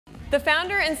The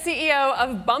founder and CEO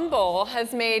of Bumble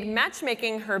has made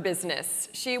matchmaking her business.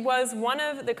 She was one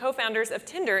of the co-founders of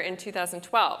Tinder in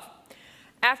 2012.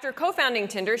 After co-founding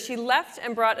Tinder, she left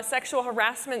and brought a sexual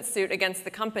harassment suit against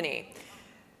the company.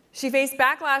 She faced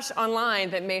backlash online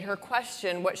that made her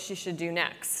question what she should do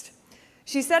next.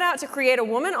 She set out to create a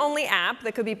woman-only app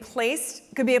that could be a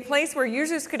place where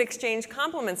users could exchange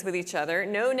compliments with each other,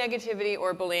 no negativity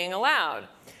or bullying allowed.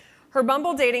 Her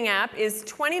Bumble dating app is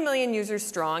 20 million users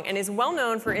strong and is well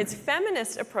known for its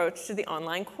feminist approach to the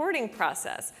online courting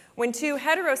process. When two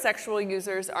heterosexual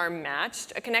users are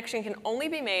matched, a connection can only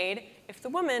be made if the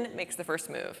woman makes the first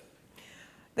move.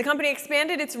 The company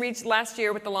expanded its reach last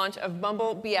year with the launch of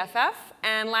Bumble BFF,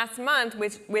 and last month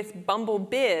with Bumble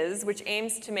Biz, which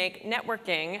aims to make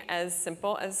networking as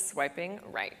simple as swiping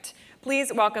right.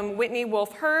 Please welcome Whitney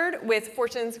Wolfe with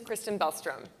Fortune's Kristen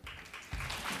Bellstrom.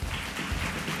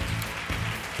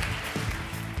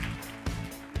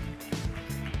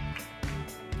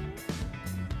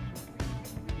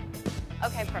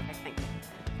 Okay, perfect, thank you.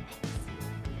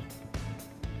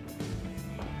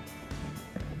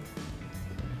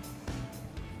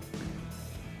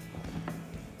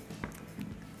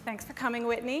 Thanks for coming,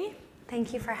 Whitney.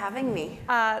 Thank you for having me.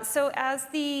 So as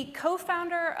the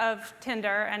co-founder of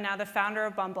Tinder and now the founder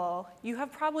of Bumble, you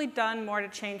have probably done more to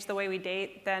change the way we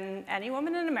date than any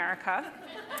woman in America.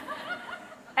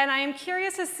 And I am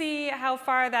curious to see how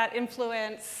far that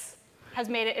influence has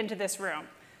made it into this room.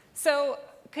 So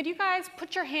could you guys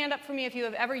put your hand up for me if you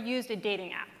have ever used a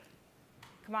dating app?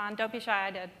 Come on, don't be shy,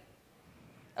 I did.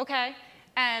 Okay,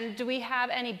 and do we have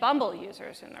any Bumble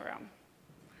users in the room?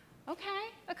 Okay,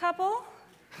 a couple.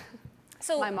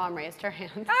 So my mom raised her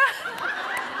hand.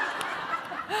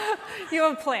 You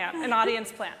have a plant, an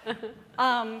audience plant.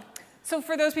 So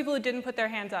for those people who didn't put their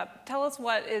hands up, tell us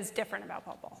what is different about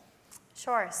Bumble.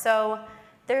 Sure, so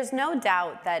there's no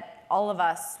doubt that all of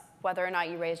us, whether or not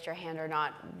you raised your hand or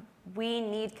not, we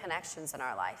need connections in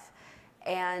our life.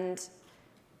 And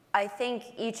I think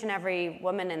each and every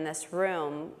woman in this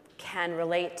room can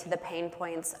relate to the pain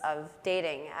points of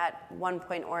dating at one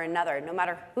point or another, no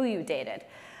matter who you dated,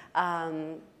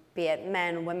 be it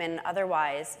men, women,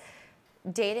 otherwise.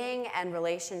 Dating and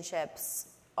relationships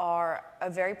are a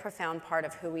very profound part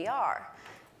of who we are.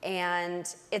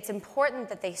 And it's important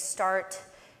that they start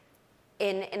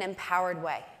in an empowered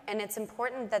way. And it's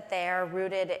important that they are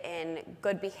rooted in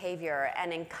good behavior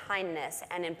and in kindness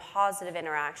and in positive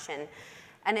interaction.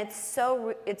 And it's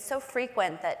so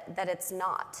frequent that it's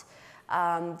not.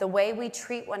 The way we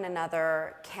treat one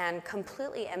another can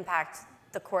completely impact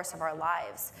the course of our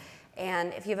lives.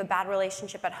 And if you have a bad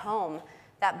relationship at home,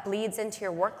 that bleeds into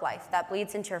your work life, that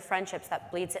bleeds into your friendships,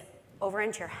 that bleeds over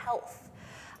into your health.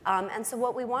 And so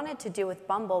what we wanted to do with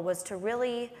Bumble was to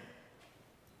really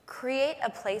create a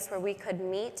place where we could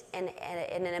meet in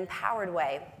an empowered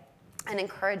way and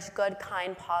encourage good,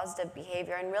 kind, positive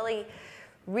behavior and really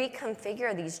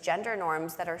reconfigure these gender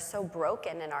norms that are so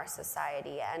broken in our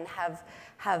society and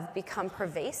have become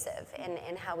pervasive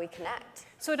in how we connect.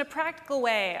 So in a practical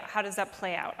way, how does that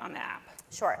play out on the app?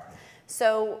 Sure.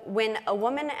 So when a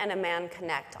woman and a man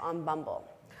connect on Bumble,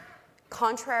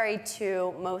 contrary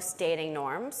to most dating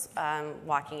norms,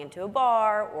 walking into a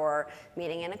bar or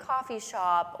meeting in a coffee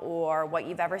shop or what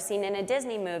you've ever seen in a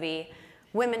Disney movie,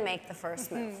 women make the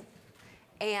first move.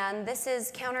 And this is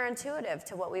counterintuitive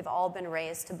to what we've all been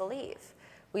raised to believe.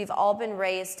 We've all been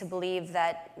raised to believe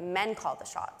that men call the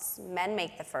shots, men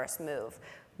make the first move.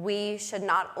 We should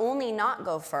not only not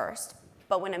go first,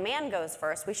 but when a man goes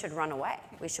first, we should run away.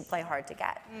 We should play hard to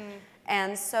get.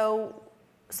 And so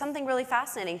something really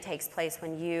fascinating takes place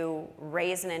when you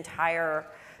raise an entire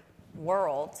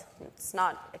world. It's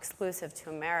not exclusive to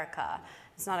America.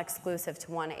 It's not exclusive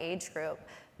to one age group.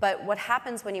 But what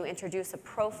happens when you introduce a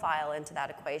profile into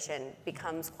that equation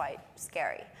becomes quite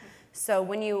scary. So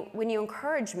when you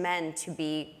encourage men to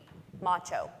be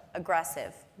macho,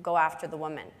 aggressive, go after the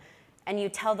woman, and you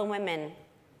tell the women,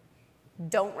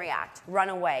 don't react, run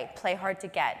away, play hard to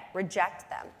get, reject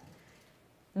them,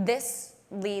 this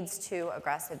leads to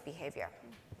aggressive behavior.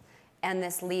 And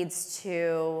this leads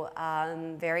to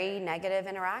very negative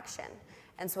interaction.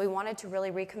 And so we wanted to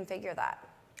really reconfigure that.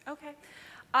 Okay.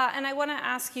 And I want to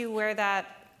ask you where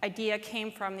that idea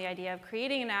came from, the idea of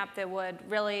creating an app that would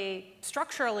really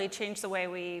structurally change the way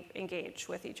we engage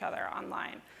with each other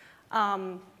online.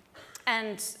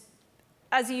 And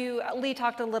as Lee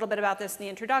talked a little bit about this in the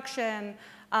introduction,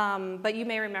 but you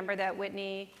may remember that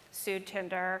Whitney sued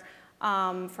Tinder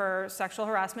for sexual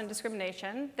harassment and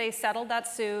discrimination. They settled that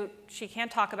suit. She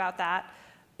can't talk about that.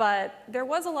 But there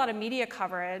was a lot of media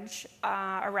coverage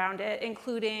around it,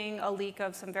 including a leak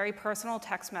of some very personal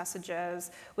text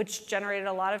messages, which generated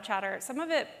a lot of chatter, some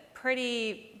of it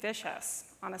pretty vicious,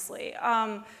 honestly.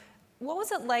 What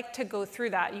was it like to go through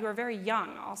that? You were very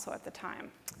young also at the time.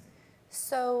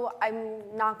 So I'm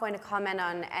not going to comment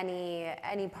on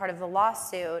any part of the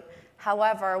lawsuit.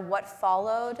 However, what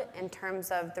followed in terms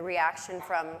of the reaction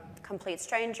from complete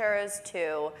strangers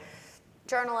to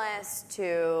journalists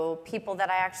to people that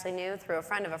I actually knew through a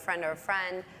friend of a friend or a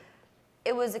friend,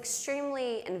 it was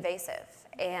extremely invasive.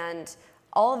 And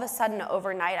all of a sudden,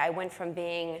 overnight, I went from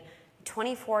being a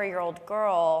 24-year-old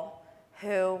girl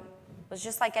who was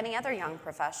just like any other young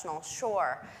professional.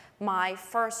 Sure, my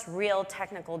first real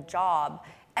technical job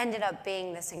ended up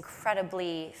being this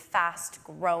incredibly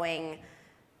fast-growing,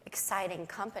 exciting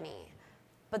company.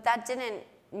 But that didn't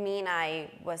mean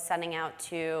I was setting out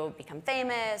to become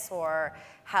famous or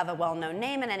have a well-known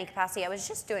name in any capacity. I was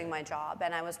just doing my job,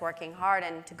 and I was working hard.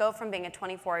 And to go from being a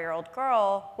 24-year-old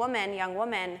young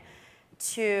woman,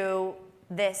 to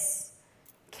this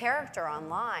character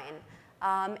online,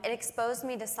 it exposed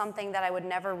me to something that I would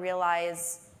never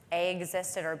realize A,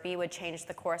 existed, or B, would change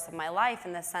the course of my life,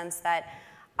 in the sense that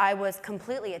I was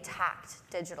completely attacked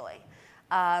digitally.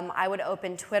 I would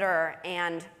open Twitter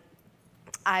and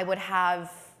I would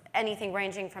have anything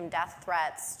ranging from death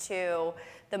threats to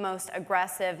the most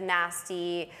aggressive,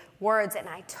 nasty words, and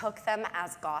I took them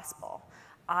as gospel.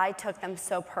 I took them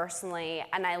so personally,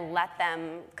 and I let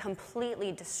them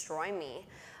completely destroy me.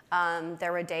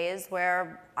 There were days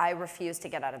where I refused to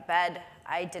get out of bed.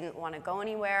 I didn't want to go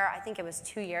anywhere. I think it was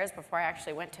 2 years before I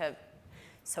actually went to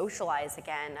socialize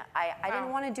again. I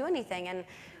didn't want to do anything, and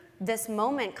this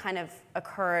moment kind of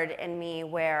occurred in me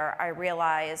where I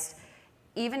realized,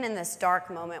 even in this dark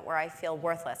moment where I feel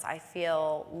worthless, I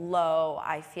feel low,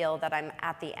 I feel that I'm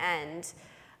at the end,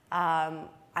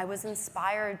 I was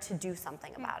inspired to do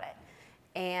something about it.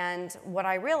 And what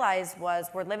I realized was,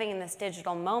 we're living in this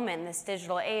digital moment, this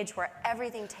digital age where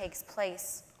everything takes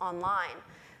place online,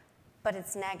 but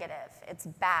it's negative, it's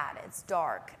bad, it's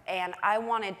dark. And I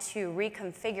wanted to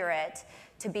reconfigure it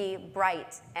to be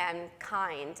bright and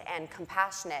kind and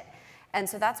compassionate. And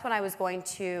so that's when I was going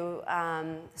to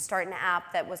start an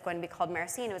app that was going to be called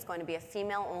Merci. It was going to be a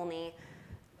female-only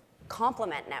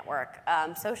compliment network,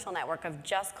 social network of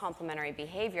just complimentary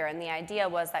behavior. And the idea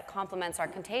was that compliments are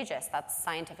contagious. That's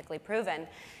scientifically proven.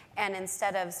 And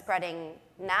instead of spreading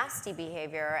nasty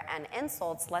behavior and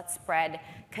insults, let's spread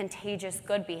contagious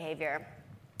good behavior.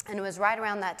 And it was right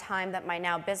around that time that my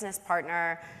now business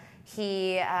partner,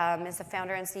 he is the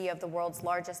founder and CEO of the world's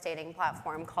largest dating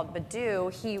platform called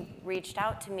Badoo. He reached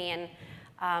out to me, and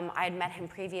I had met him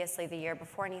previously the year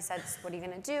before, and he said, "What are you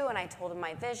going to do?" And I told him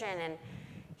my vision, and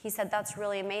he said, "That's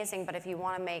really amazing, but if you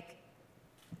want to make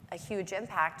a huge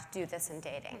impact, do this in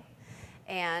dating."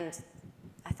 And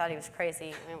I thought he was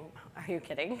crazy. I mean, are you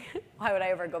kidding? Why would I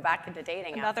ever go back into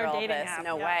dating after all this? App,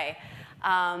 no way.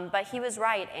 But he was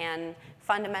right, and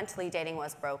fundamentally dating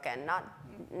was broken.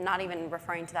 Not even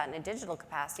referring to that in a digital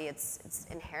capacity, it's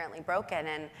inherently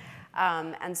broken.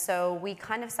 And so we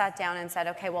kind of sat down and said,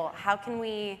 okay, well, how can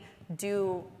we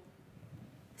do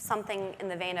something in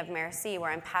the vein of Merci,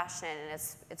 where I'm passionate and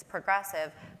it's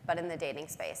progressive, but in the dating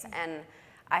space? And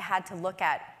I had to look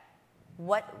at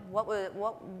what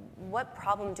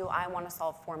problem do I want to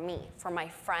solve for me, for my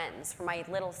friends, for my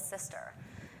little sister?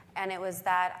 And it was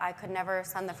that I could never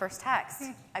send the first text.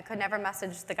 I could never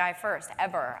message the guy first,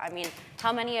 ever. I mean,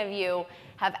 how many of you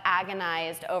have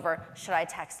agonized over, should I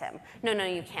text him? No,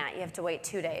 you can't. You have to wait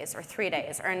 2 days or 3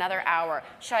 days or another hour.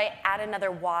 Should I add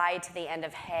another Y to the end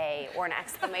of hey or an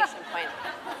exclamation point?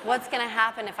 What's going to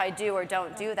happen if I do or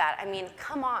don't do that? I mean,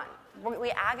 come on.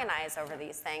 We agonize over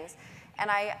these things. And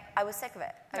I was sick of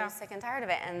it. I was sick and tired of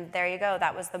it. And there you go.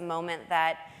 That was the moment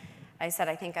that I said,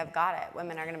 I think I've got it.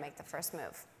 Women are going to make the first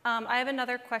move. I have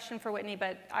another question for Whitney,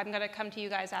 but I'm going to come to you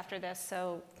guys after this,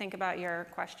 so think about your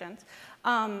questions.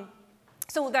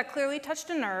 So that clearly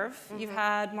touched a nerve. Mm-hmm. You've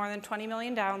had more than 20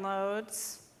 million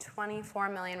downloads. 24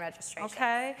 million registrations.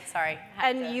 Okay. Sorry.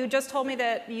 And you just told me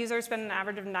that users spend an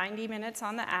average of 90 minutes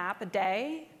on the app a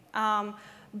day.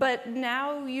 But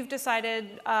now you've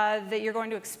decided that you're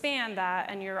going to expand that,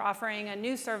 and you're offering a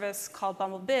new service called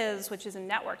Bumble Biz, which is a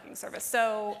networking service.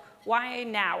 So why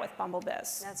now with Bumble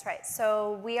Biz? That's right.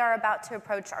 So we are about to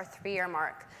approach our 3-year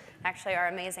mark. Actually, our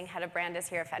amazing head of brand is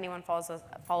here. If anyone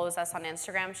follows us on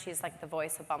Instagram, she's like the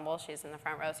voice of Bumble. She's in the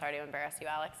front row. Sorry to embarrass you,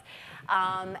 Alex.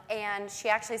 And she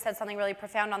actually said something really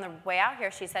profound on the way out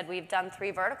here. She said, we've done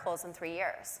 3 verticals in 3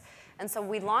 years. And so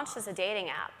we launched as a dating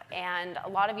app. And a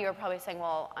lot of you are probably saying,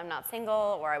 well, I'm not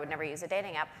single, or I would never use a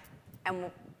dating app.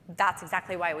 And that's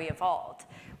exactly why we evolved.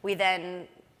 We then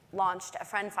launched a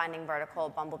friend-finding vertical,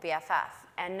 Bumble BFF,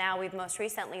 and now we've most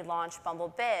recently launched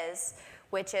Bumble Biz,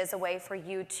 which is a way for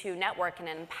you to network in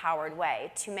an empowered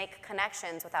way, to make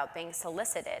connections without being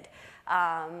solicited.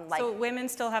 So women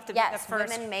still have to be the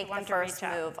first women make one the to reach first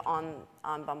out. move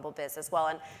on Bumble Biz as well.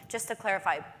 And just to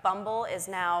clarify, Bumble is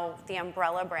now the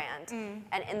umbrella brand.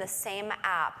 And in the same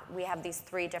app, we have these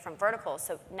 3 different verticals.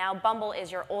 So now Bumble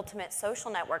is your ultimate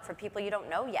social network for people you don't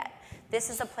know yet. This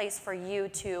is a place for you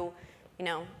to,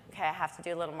 okay, I have to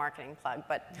do a little marketing plug,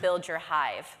 but build your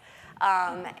hive.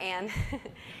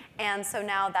 And so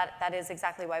now that is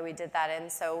exactly why we did that. And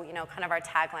so, kind of our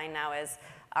tagline now is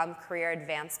career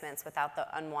advancements without the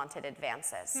unwanted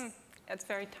advances. It's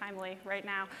very timely right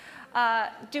now.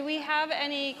 Do we have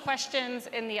any questions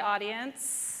in the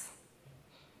audience?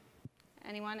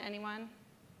 Anyone?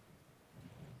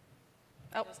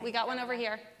 Oh, we got one over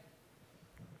here.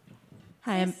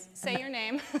 Hi, Say your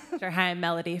name. Sure. Hi, I'm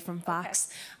Melody from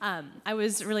Fox. Okay. I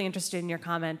was really interested in your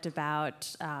comment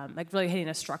about really hitting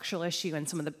a structural issue and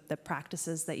some of the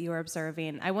practices that you were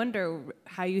observing. I wonder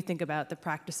how you think about the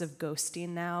practice of ghosting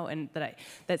now, and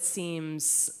that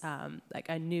seems like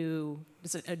a new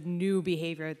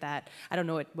behavior that I don't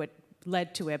know what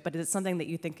led to it, but is it something that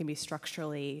you think can be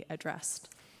structurally addressed?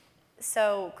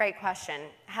 So, great question.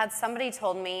 Had somebody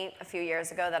told me a few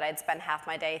years ago that I'd spend half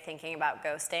my day thinking about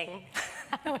ghosting,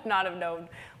 I would not have known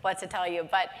what to tell you.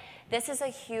 But this is a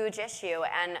huge issue,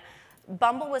 and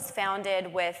Bumble was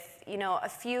founded with, a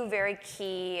few very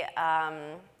key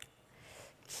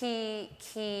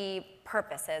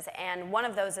purposes, and one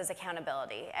of those is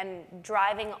accountability and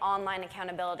driving online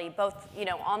accountability, both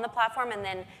on the platform and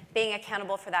then being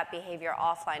accountable for that behavior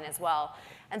offline as well.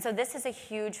 And so this is a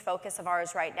huge focus of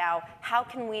ours right now. How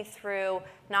can we, through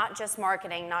not just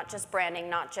marketing, not just branding,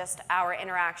 not just our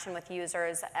interaction with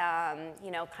users,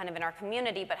 kind of in our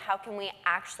community, but how can we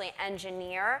actually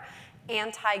engineer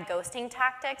anti-ghosting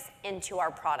tactics into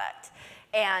our product?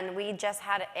 And we just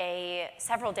had a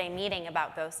several-day meeting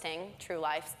about ghosting, True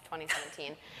Life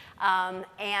 2017.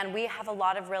 And we have a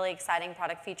lot of really exciting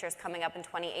product features coming up in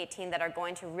 2018 that are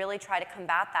going to really try to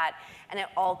combat that. And it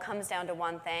all comes down to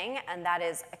one thing, and that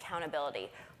is accountability,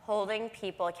 holding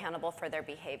people accountable for their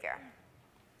behavior.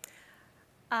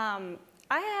 I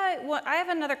have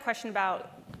another question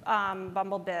about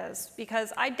Bumble Biz,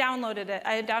 because I downloaded it.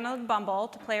 I downloaded Bumble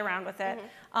to play around with it.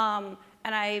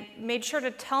 And I made sure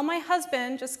to tell my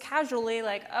husband, just casually,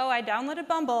 like, oh, I downloaded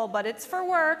Bumble, but it's for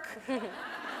work.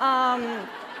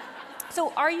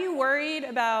 So are you worried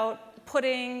about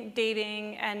putting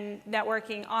dating and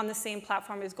networking on the same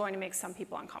platform is going to make some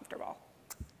people uncomfortable?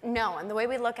 No, and the way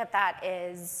we look at that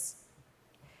is,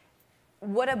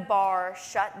 would a bar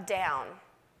shut down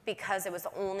because it was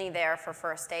only there for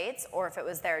first dates, or if it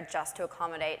was there just to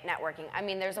accommodate networking? I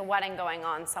mean, there's a wedding going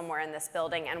on somewhere in this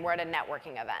building, and we're at a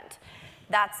networking event.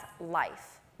 That's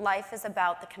life. Life is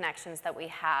about the connections that we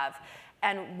have.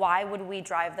 And why would we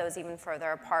drive those even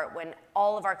further apart when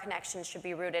all of our connections should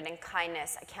be rooted in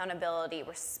kindness, accountability,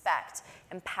 respect,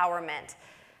 empowerment?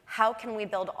 How can we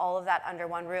build all of that under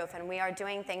one roof? And we are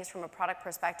doing things from a product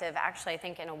perspective. Actually, I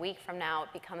think in a week from now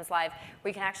it becomes live.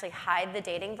 We can actually hide the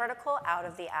dating vertical out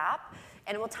of the app,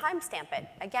 and it will timestamp it.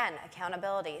 Again,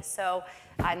 accountability. So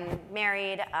I'm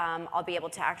married. I'll be able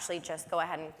to actually just go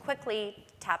ahead and quickly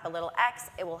tap a little X.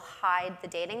 It will hide the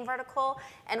dating vertical,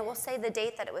 and it will say the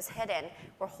date that it was hidden.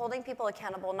 We're holding people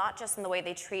accountable not just in the way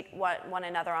they treat one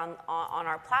another on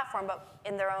our platform, but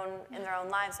in their own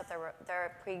lives with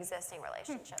their pre-existing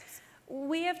relationships.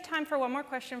 We have time for one more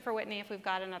question for Whitney if we've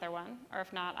got another one, or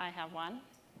if not, I have one.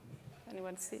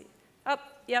 Anyone see? Oh,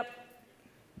 yep.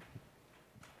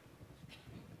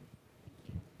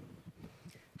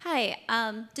 Hi,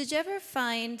 did you ever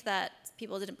find that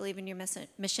people didn't believe in your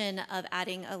mission of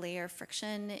adding a layer of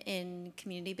friction in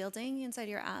community building inside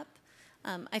your app?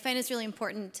 I find it's really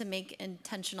important to make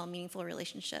intentional, meaningful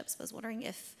relationships. I was wondering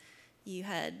if you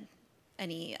had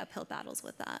any uphill battles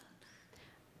with that.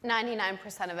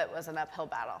 99% of it was an uphill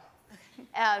battle.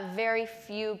 Very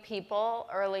few people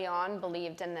early on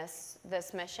believed in this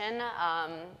mission.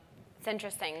 It's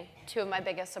interesting. 2 of my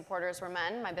biggest supporters were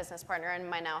men, my business partner and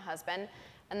my now husband.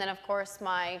 And then, of course,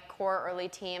 my core early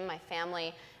team, my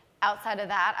family. Outside of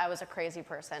that, I was a crazy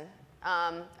person,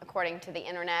 according to the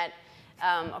internet,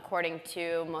 according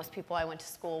to most people I went to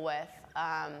school with.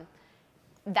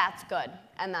 That's good,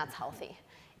 and that's healthy.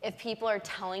 If people are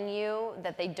telling you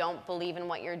that they don't believe in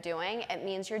what you're doing, it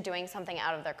means you're doing something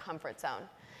out of their comfort zone.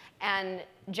 And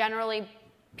generally,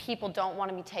 people don't want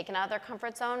to be taken out of their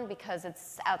comfort zone because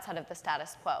it's outside of the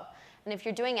status quo. And if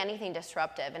you're doing anything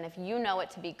disruptive, and if you know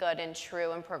it to be good and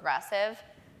true and progressive,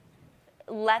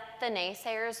 let the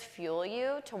naysayers fuel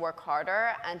you to work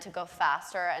harder and to go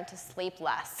faster and to sleep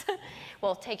less.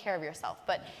 Well, take care of yourself,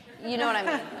 but you know what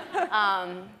I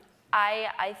mean.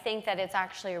 I think that it's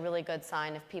actually a really good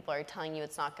sign if people are telling you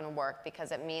it's not going to work,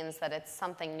 because it means that it's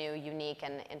something new, unique,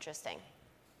 and interesting.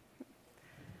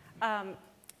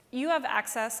 You have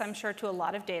access, I'm sure, to a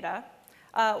lot of data.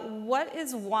 What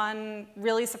is one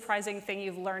really surprising thing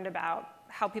you've learned about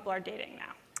how people are dating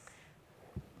now?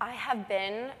 I have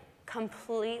been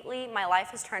my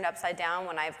life has turned upside down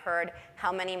when I've heard how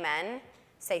many men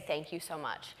say thank you so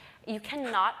much. You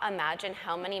cannot imagine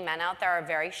how many men out there are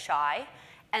very shy,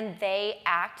 and they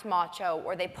act macho,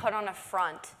 or they put on a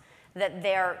front that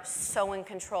they're so in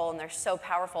control and they're so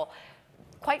powerful.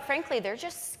 Quite frankly, they're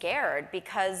just scared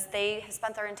because they have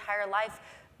spent their entire life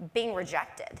being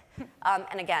rejected.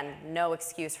 And again, no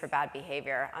excuse for bad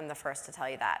behavior. I'm the first to tell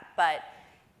you that. But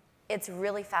it's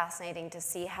really fascinating to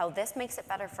see how this makes it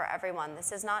better for everyone.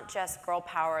 This is not just girl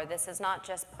power. This is not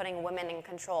just putting women in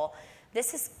control.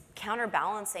 This is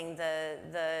counterbalancing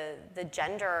the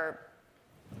gender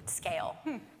scale.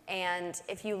 And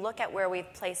if you look at where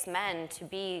we've placed men to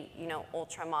be,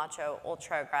 ultra macho,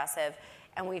 ultra aggressive,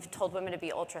 and we've told women to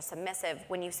be ultra submissive,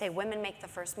 when you say women make the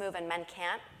first move and men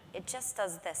can't, it just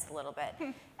does this a little bit.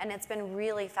 And it's been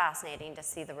really fascinating to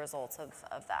see the results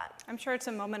of that. I'm sure it's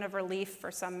a moment of relief for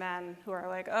some men who are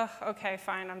like, oh, okay,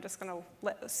 fine, I'm just going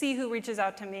to see who reaches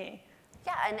out to me.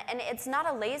 Yeah, and it's not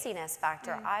a laziness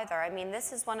factor either. I mean,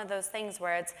 this is one of those things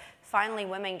where it's finally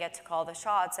women get to call the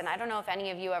shots. And I don't know if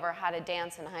any of you ever had a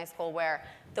dance in high school where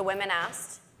the women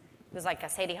asked. It was like a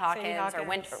Sadie Hawkins or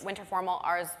winter formal.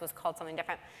 Ours was called something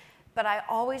different. But I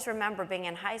always remember being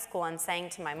in high school and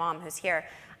saying to my mom, who's here,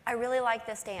 I really like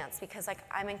this dance because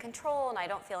I'm in control and I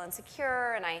don't feel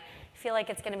insecure and I feel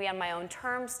like it's going to be on my own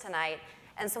terms tonight.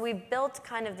 And so we built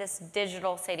kind of this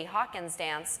digital Sadie Hawkins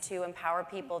dance to empower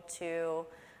people to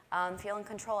feel in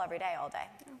control every day, all day.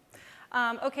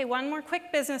 Okay, one more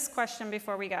quick business question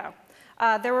before we go.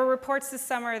 There were reports this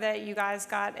summer that you guys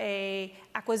got an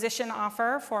acquisition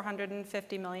offer,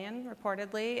 $450 million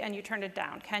reportedly, and you turned it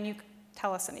down. Can you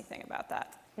tell us anything about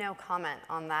that? No comment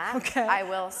on that. Okay. I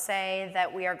will say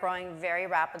that we are growing very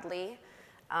rapidly.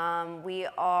 We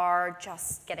are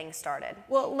just getting started.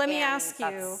 Well, let me ask you.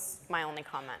 That's my only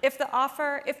comment. If the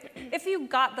offer, if you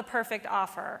got the perfect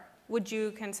offer, would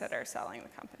you consider selling the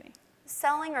company?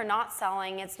 Selling or not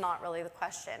selling, it's not really the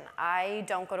question. I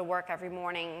don't go to work every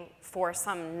morning for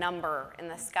some number in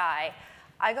the sky.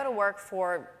 I go to work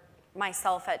for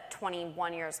myself at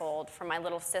 21 years old, for my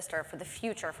little sister, for the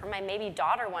future, for my maybe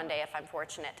daughter one day if I'm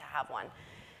fortunate to have one.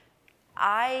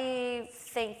 I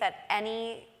think that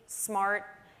any smart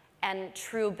and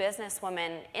true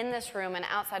businesswoman in this room and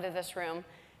outside of this room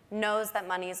knows that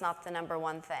money is not the number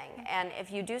one thing. And if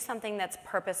you do something that's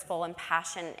purposeful and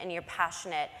passionate, and you're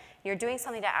passionate, you're doing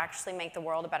something to actually make the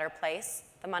world a better place,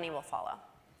 the money will follow.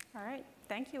 All right.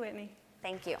 Thank you, Whitney.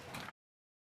 Thank you.